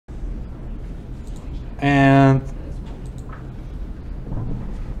and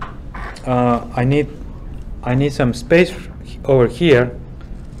I need some space over here,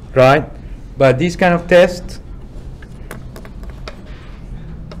 right? But this kind of test,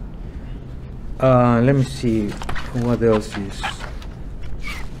 let me see what else is.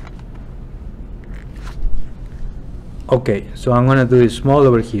 Okay, so I'm gonna do it small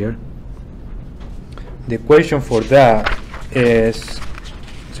over here. The equation for that is,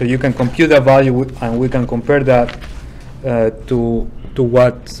 so you can compute that value and we can compare that to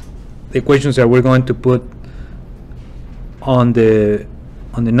what the equations that we're going to put on the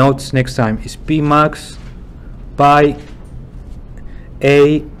notes next time is P max pi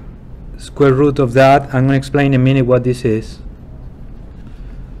a square root of that. I'm going to explain in a minute what this is,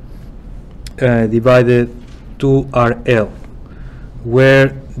 divided 2RL,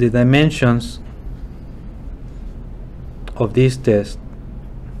 where the dimensions of this test.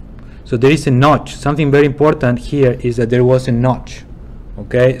 So there is a notch. Something very important here is that there was a notch.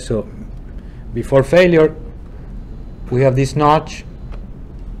 Okay, so before failure we have this notch.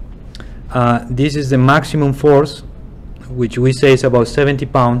 This is the maximum force, which we say is about 70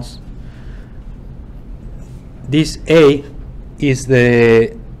 pounds. This A is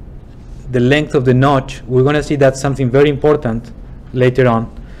the length of the notch. We're going to see that's something very important later on.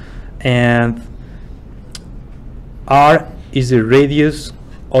 And R is the radius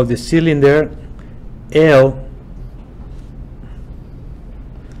of the cylinder. L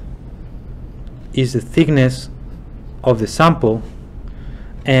is the thickness of the sample.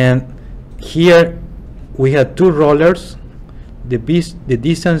 And here we had two rollers. The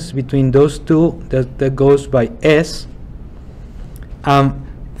distance between those two, that goes by S.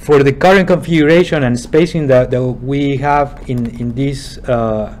 For the current configuration and spacing that we have in this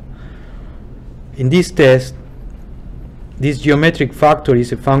test, this geometric factor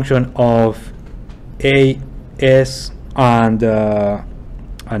is a function of A, S, and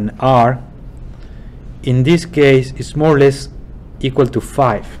R. In this case, it's more or less equal to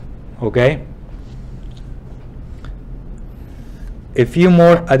 5. Okay. A few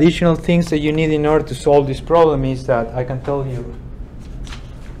more additional things that you need in order to solve this problem is that I can tell you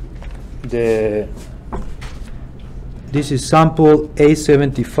this is sample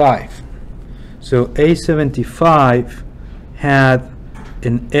A75. So A75 had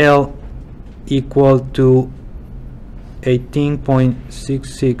an L equal to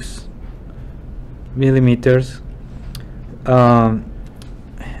 18.66 millimeters. The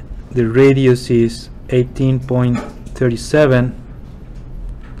radius is 18.37,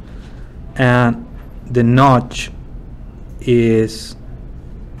 and the notch is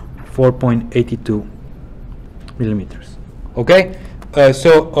 4.82 millimeters. Okay,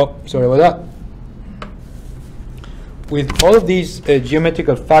 sorry about that. With all of these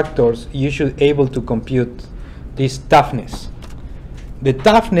geometrical factors, you should be able to compute this toughness. The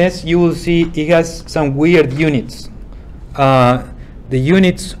toughness, you will see it has some weird units. The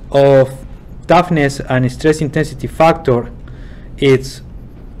units of toughness and stress intensity factor, it's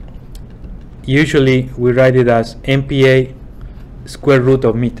usually we write it as MPa square root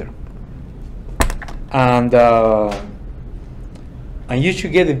of meter, and you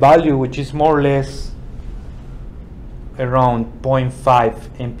should get the value which is more or less around 0.5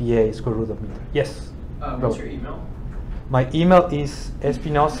 MPa square root of meter. Yes. What's your email? My email is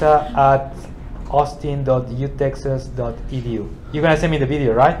espinosa@austin.utexas.edu. You're gonna send me the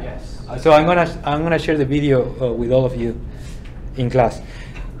video, right? Yes. So I'm gonna share the video with all of you in class.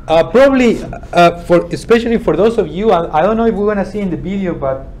 Probably especially for those of you, I don't know if we're gonna see in the video,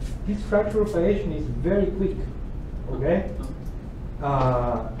 but this fracture operation is very quick. Okay.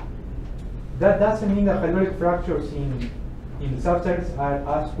 That doesn't mean that hydraulic fractures in the subsurface are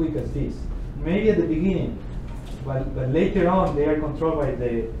as quick as this. Maybe at the beginning, but later on they are controlled by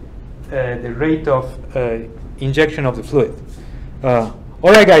the rate of injection of the fluid. All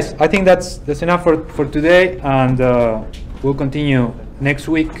right, guys. I think that's enough for today, and we'll continue next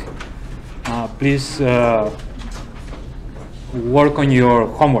week. Please work on your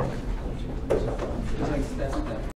homework.